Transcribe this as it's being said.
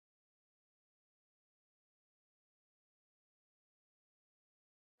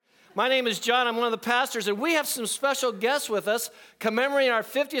My name is John. I'm one of the pastors, and we have some special guests with us commemorating our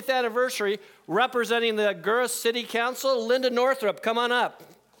 50th anniversary, representing the Agoura City Council. Linda Northrup, come on up.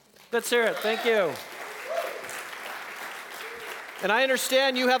 Let's hear it. Thank you. And I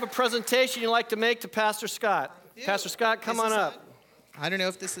understand you have a presentation you'd like to make to Pastor Scott. Pastor Scott, come on up. I don't know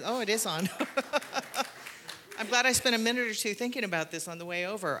if this is, it is on. I'm glad I spent a minute or two thinking about this on the way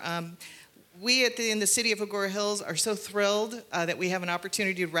over. We in the city of Agoura Hills are so thrilled that we have an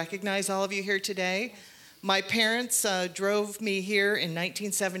opportunity to recognize all of you here today. My parents drove me here in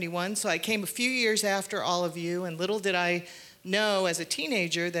 1971, so I came a few years after all of you, and little did I know as a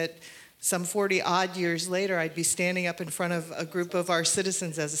teenager that some 40 odd years later I'd be standing up in front of a group of our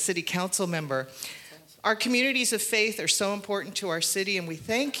citizens as a city council member. Our communities of faith are so important to our city, and we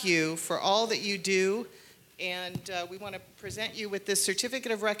thank you for all that you do. And we want to present you with this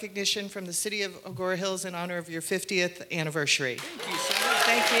certificate of recognition from the city of Agoura Hills in honor of your 50th anniversary. Thank you so much.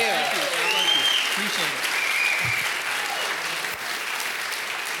 Thank you. Thank you. Appreciate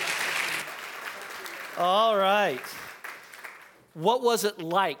it. All right. What was it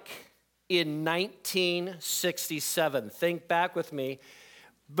like in 1967? Think back with me.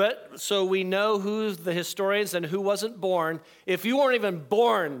 But so we know who's the historians and who wasn't born. If you weren't even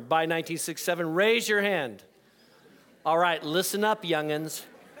born by 1967, raise your hand. All right, listen up, youngins.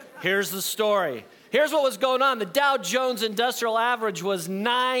 Here's the story. Here's what was going on. The Dow Jones Industrial Average was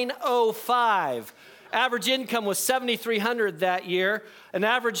 905. Average income was $7,300 that year. An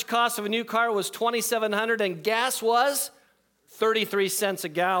average cost of a new car was $2,700, and gas was 33 cents a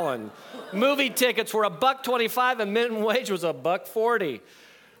gallon. Movie tickets were $1.25, and minimum wage was $1.40.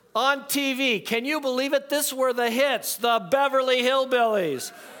 On TV, can you believe it? This were the hits, the Beverly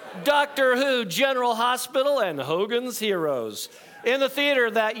Hillbillies, Doctor Who, General Hospital, and Hogan's Heroes. In the theater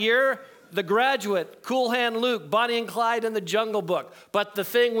that year, The Graduate, Cool Hand Luke, Bonnie and Clyde, and The Jungle Book. But the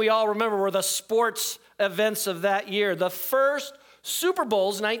thing we all remember were the sports events of that year. The first Super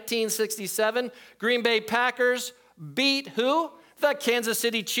Bowls, 1967, Green Bay Packers beat who? The Kansas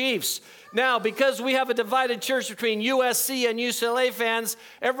City Chiefs. Now, because we have a divided church between USC and UCLA fans,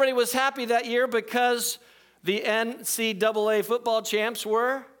 everybody was happy that year because the NCAA football champs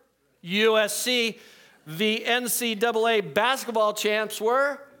were USC. The NCAA basketball champs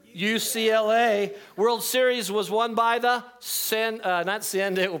were UCLA. World Series was won by the not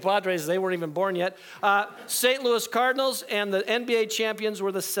San Diego Padres, they weren't even born yet. St. Louis Cardinals, and the NBA champions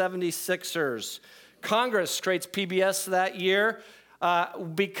were the 76ers. Congress creates PBS that year.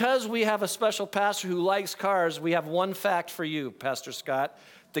 Because we have a special pastor who likes cars, we have one fact for you, Pastor Scott.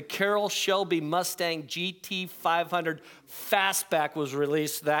 The Carroll Shelby Mustang GT 500 Fastback was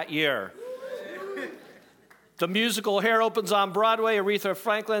released that year. The musical Hair opens on Broadway. Aretha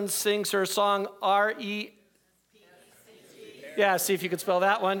Franklin sings her song R.E. Yeah, see if you could spell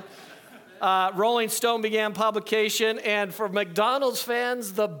that one. Rolling Stone began publication. And for McDonald's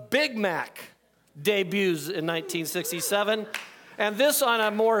fans, the Big Mac debuts in 1967. And this on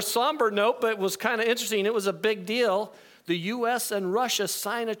a more somber note, but it was kind of interesting. It was a big deal. The U.S. and Russia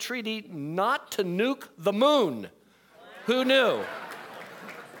sign a treaty not to nuke the moon. Who knew?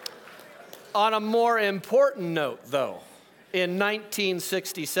 On a more important note, though, in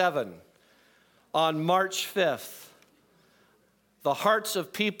 1967, on March 5th, the hearts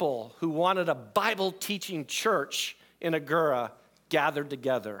of people who wanted a Bible-teaching church in Agoura gathered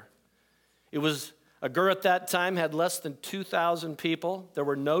together. It was Agoura at that time had less than 2,000 people. There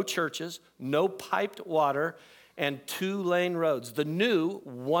were no churches, no piped water, and 2-lane roads. The new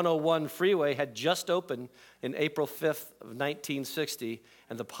 101 freeway had just opened in April 5th of 1960,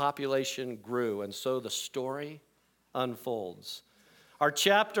 and the population grew, and so the story unfolds. Our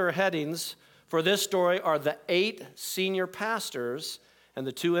chapter headings for this story are the 8 senior pastors and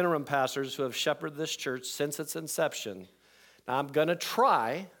the 2 interim pastors who have shepherded this church since its inception. Now, I'm going to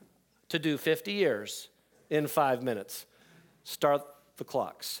try to do 50 years in 5 minutes. Start the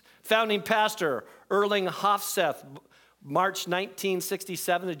clocks. Founding pastor Erling Hofseth, March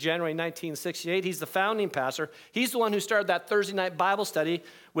 1967 to January 1968. He's the founding pastor. He's the one who started that Thursday night Bible study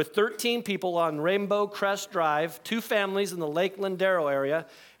with 13 people on Rainbow Crest Drive, 2 families in the Lake Lindero area.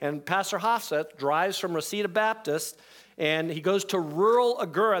 And Pastor Hofseth drives from Reseda Baptist, and he goes to rural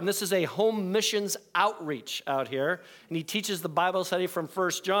Agoura, and this is a home missions outreach out here. And he teaches the Bible study from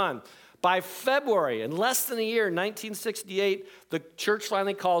 1 John. By February, in less than a year, 1968, the church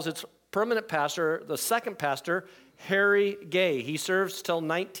finally calls its permanent pastor, the second pastor, Harry Gay. He serves till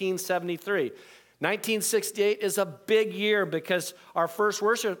 1973. 1968 is a big year because our first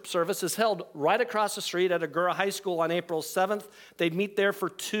worship service is held right across the street at Agoura High School on April 7th. They'd meet there for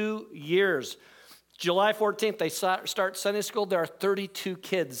 2 years. July 14th, they start Sunday school. There are 32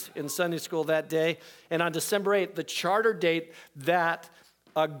 kids in Sunday school that day. And on December 8th, the charter date that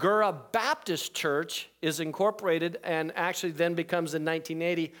Agoura Baptist Church is incorporated and actually then becomes in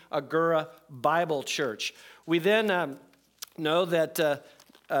 1980 Agoura Bible Church. We then know that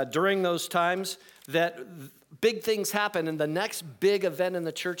during those times that big things happen, and the next big event in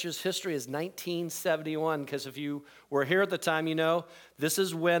the church's history is 1971, because if you were here at the time, you know this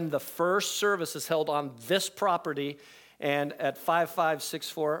is when the first service is held on this property and at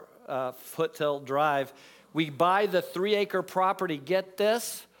 5564 Foothill Drive. We buy the 3-acre property, get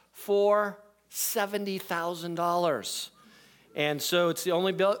this, for $70,000. And so it's the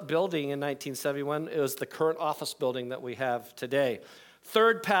only building in 1971. It was the current office building that we have today.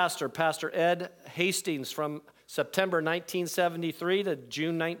 Third pastor, Pastor Ed Hastings, from September 1973 to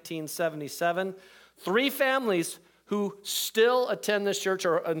June 1977. 3 families who still attend this church,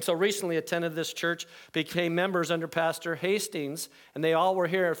 or until recently attended this church, became members under Pastor Hastings, and they all were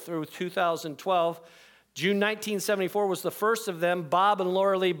here through 2012. June 1974 was the first of them, Bob and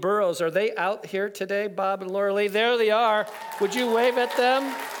Laura Lee Burrows. Are they out here today, Bob and Laura Lee? There they are. Would you wave at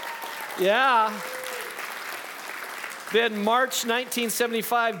them? Yeah. Then March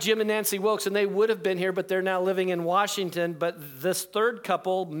 1975, Jim and Nancy Wilkes, and they would have been here, but they're now living in Washington. But this third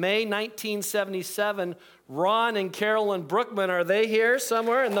couple, May 1977, Ron and Carolyn Brookman, are they here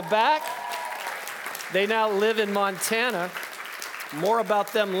somewhere in the back? They now live in Montana. More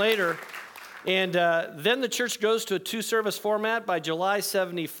about them later. And then the church goes to a 2-service format by July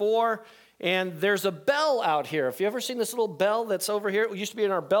 74. And there's a bell out here. Have you ever seen this little bell that's over here? It used to be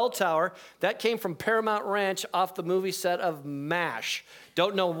in our bell tower. That came from Paramount Ranch off the movie set of MASH.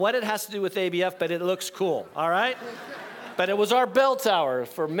 Don't know what it has to do with ABF, but it looks cool, all right? But it was our bell tower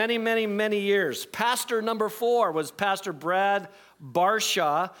for many, many, many years. Pastor number 4 was Pastor Brad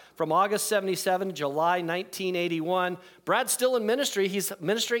Barshaw from August 77 to July 1981. Brad's still in ministry. He's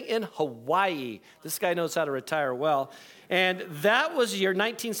ministering in Hawaii. This guy knows how to retire well. And that was year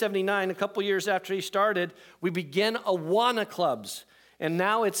 1979, a couple years after he started. We began Awana Clubs, and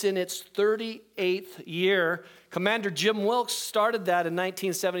now it's in its 38th year. Commander Jim Wilkes started that in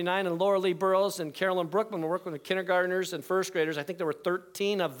 1979, and Laura Lee Burrows and Carolyn Brookman were working with kindergartners and first graders. I think there were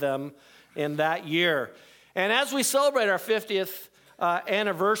 13 of them in that year. And as we celebrate our 50th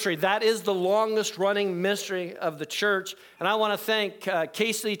anniversary, that is the longest running ministry of the church. And I want to thank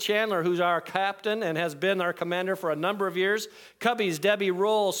Casey Chandler, who's our captain and has been our commander for a number of years. Cubbies, Debbie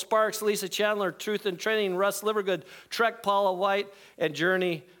Roll, Sparks, Lisa Chandler, Truth and Training, Russ Livergood, Trek Paula White, and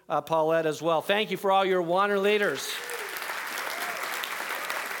Journey Paulette as well. Thank you for all your Awana leaders.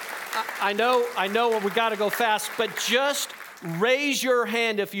 I know we got to go fast, but just raise your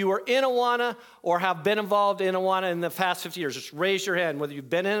hand if you were in Awana or have been involved in Awana in the past 50 years. Just raise your hand, whether you've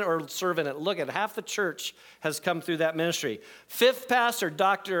been in it or serve in it. Look at half the church has come through that ministry. 5th pastor,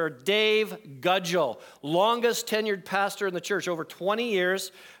 Dr. Dave Gudgel, longest tenured pastor in the church, over 20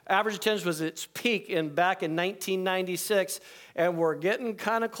 years. Average attendance was at its peak back in 1996, and we're getting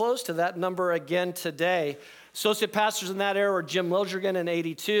kind of close to that number again today. Associate pastors in that era were Jim Liljergen in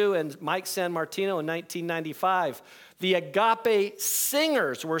 82 and Mike San Martino in 1995. The Agape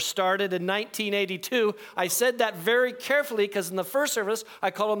Singers were started in 1982. I said that very carefully because in the first service,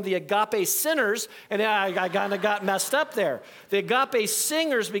 I called them the Agape Sinners, and I kind of got messed up there. The Agape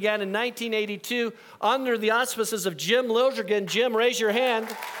Singers began in 1982 under the auspices of Jim Liljergen. Jim, raise your hand.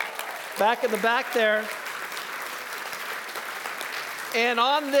 Back in the back there. And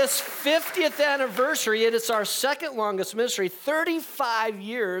on this 50th anniversary, it is our second longest ministry, 35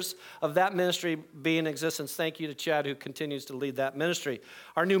 years of that ministry being in existence. Thank you to Chad, who continues to lead that ministry.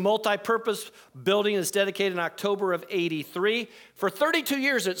 Our new multi-purpose building is dedicated in October of 83. For 32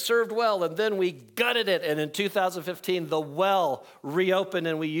 years, it served well, and then we gutted it. And in 2015, the well reopened,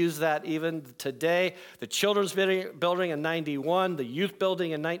 and we use that even today. The children's building in 91, the youth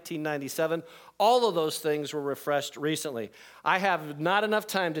building in 1997. All of those things were refreshed recently. I have not enough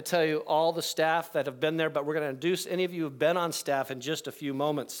time to tell you all the staff that have been there, but we're going to introduce any of you who have been on staff in just a few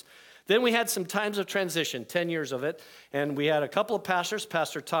moments. Then we had some times of transition, 10 years of it, and we had a couple of pastors,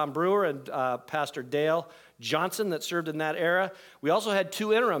 Pastor Tom Brewer and Pastor Dale Johnson, that served in that era. We also had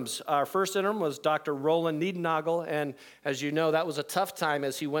 2 interims. Our first interim was Dr. Roland Niedernagel, and as you know, that was a tough time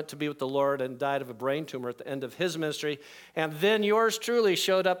as he went to be with the Lord and died of a brain tumor at the end of his ministry. And then yours truly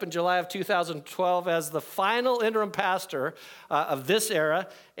showed up in July of 2012 as the final interim pastor of this era,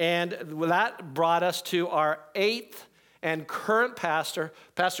 and that brought us to our 8th and current pastor,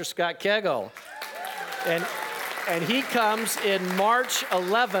 Pastor Scott Kegel. And he comes in March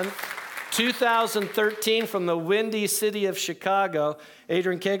 11th 2013 from the windy city of Chicago.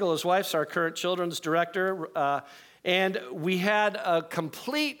 Adrian Cagle, his wife's our current children's director. And we had a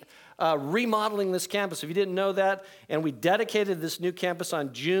complete remodeling this campus, if you didn't know that. And we dedicated this new campus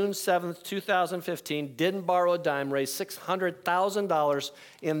on June 7th, 2015. Didn't borrow a dime, raised $600,000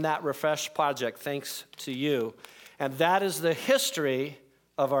 in that refresh project, thanks to you. And that is the history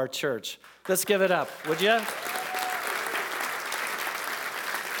of our church. Let's give it up, would you?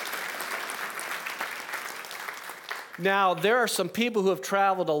 Now, there are some people who have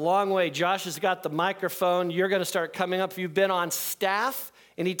traveled a long way. Josh has got the microphone. You're going to start coming up. If you've been on staff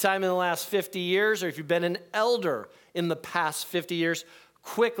anytime in the last 50 years, or if you've been an elder in the past 50 years,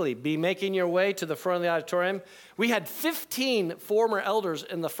 quickly be making your way to the front of the auditorium. We had 15 former elders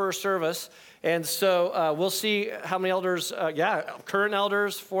in the first service, and so we'll see how many elders, current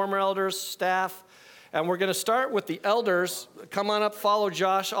elders, former elders, staff. And we're going to start with the elders. Come on up, follow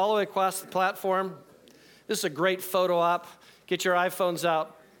Josh all the way across the platform. This is a great photo op. Get your iPhones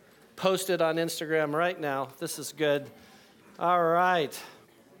out. Post it on Instagram right now. This is good. All right.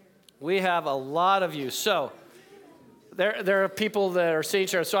 We have a lot of you. So there are people that are seeing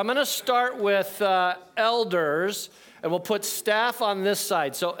here. So I'm going to start with elders, and we'll put staff on this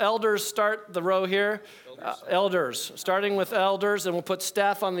side. So elders, start the row here. Elders, starting with elders, and we'll put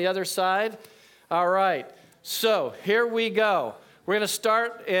staff on the other side. All right. So here we go. We're going to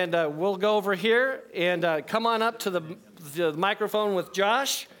start, and we'll go over here, and come on up to the microphone with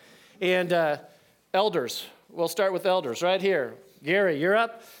Josh. And elders, we'll start with elders right here. Gary, you're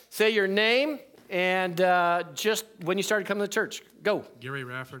up. Say your name and just when you started coming to church. Go. Gary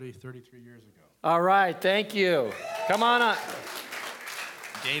Rafferty, 33 years ago. All right, thank you. Come on up.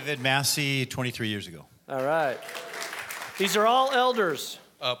 David Massey, 23 years ago. All right. These are all elders.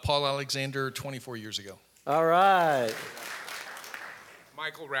 Paul Alexander, 24 years ago. All right.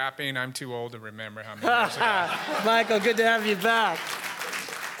 Michael Rapping, I'm too old to remember how many years ago. Michael, good to have you back.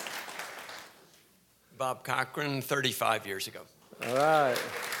 Bob Cochran, 35 years ago. All right.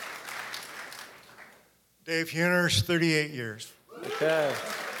 Dave Huners, 38 years. Okay.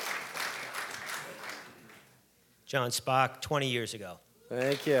 John Spock, 20 years ago.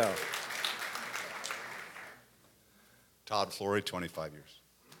 Thank you. Todd Flory, 25 years.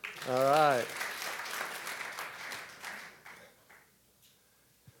 All right.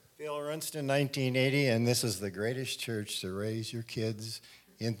 Dale Runston, 1980, and this is the greatest church to raise your kids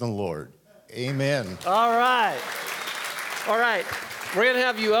in the Lord. Amen. All right. All right. We're going to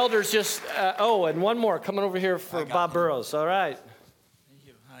have you elders just, and one more coming over here for Bob Burrows. All right. Thank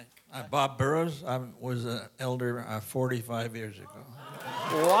you. Hi. Bob Burrows. I was an elder 45 years ago.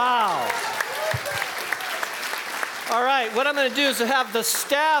 Wow. All right, what I'm going to do is have the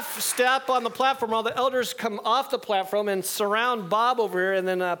staff step on the platform while the elders come off the platform and surround Bob over here, and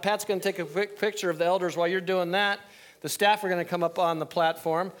then Pat's going to take a quick picture of the elders while you're doing that. The staff are going to come up on the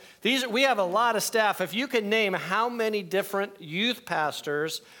platform. We have a lot of staff. If you can name how many different youth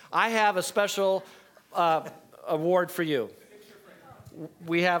pastors, I have a special award for you.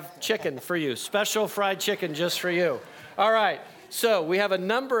 We have chicken for you, special fried chicken just for you. All right. So we have a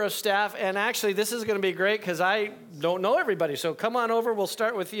number of staff, and actually this is going to be great because I don't know everybody. So come on over. We'll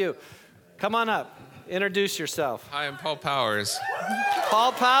start with you. Come on up. Introduce yourself. Hi, I'm Paul Powers.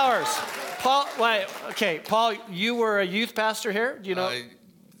 Paul Powers. Paul, wait, okay. Paul, you were a youth pastor here? Do you know?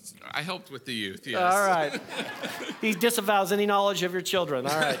 I helped with the youth, yes. All right. He disavows any knowledge of your children.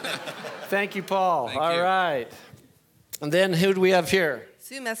 All right. Thank you, Paul. Thank All you. right. And then who do we have here?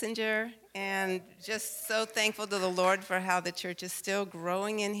 Sue Messenger, and just so thankful to the Lord for how the church is still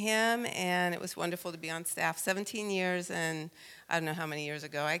growing in Him, and it was wonderful to be on staff 17 years, and I don't know how many years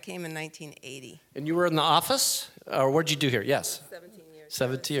ago. I came in 1980. And you were in the office? Or what did you do here? Yes. 17 years.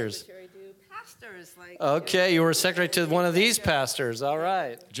 17 years. Secretary to pastors. Okay, you were secretary to one of these pastors. All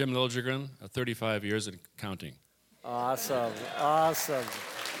right. Jim Liljegren, 35 years and counting. Awesome. Awesome.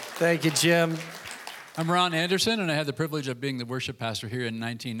 Thank you, Jim. I'm Ron Anderson, and I had the privilege of being the worship pastor here in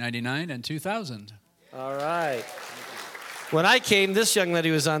 1999 and 2000. All right. When I came, this young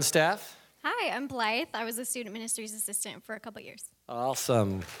lady was on staff. Hi, I'm Blythe. I was a student ministries assistant for a couple years.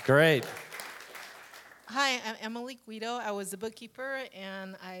 Awesome. Great. Hi, I'm Emily Guido. I was a bookkeeper,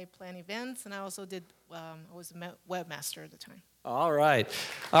 and I plan events, and I also I was a webmaster at the time. All right.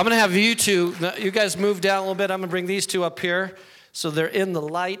 I'm going to have you two, you guys move down a little bit. I'm going to bring these two up here. So they're in the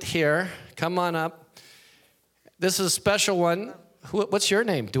light here. Come on up. This is a special one. What's your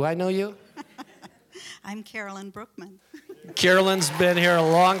name? Do I know you? I'm Carolyn Brookman. Carolyn's been here a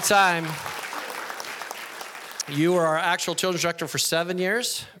long time. You were our actual children's director for 7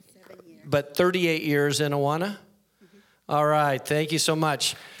 years, but 38 years in Awana. Mm-hmm. All right, thank you so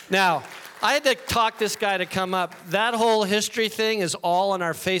much. Now, I had to talk this guy to come up. That whole history thing is all on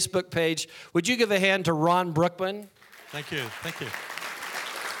our Facebook page. Would you give a hand to Ron Brookman? Thank you. Thank you.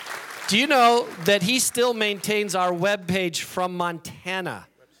 Do you know that he still maintains our webpage from Montana?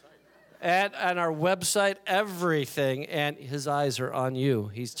 On our website, everything, and his eyes are on you.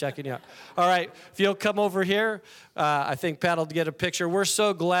 He's checking you out. All right, if you'll come over here, I think Pat will get a picture. We're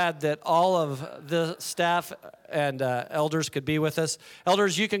so glad that all of the staff and elders could be with us.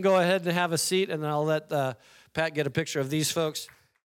 Elders, you can go ahead and have a seat, and then I'll let Pat get a picture of these folks.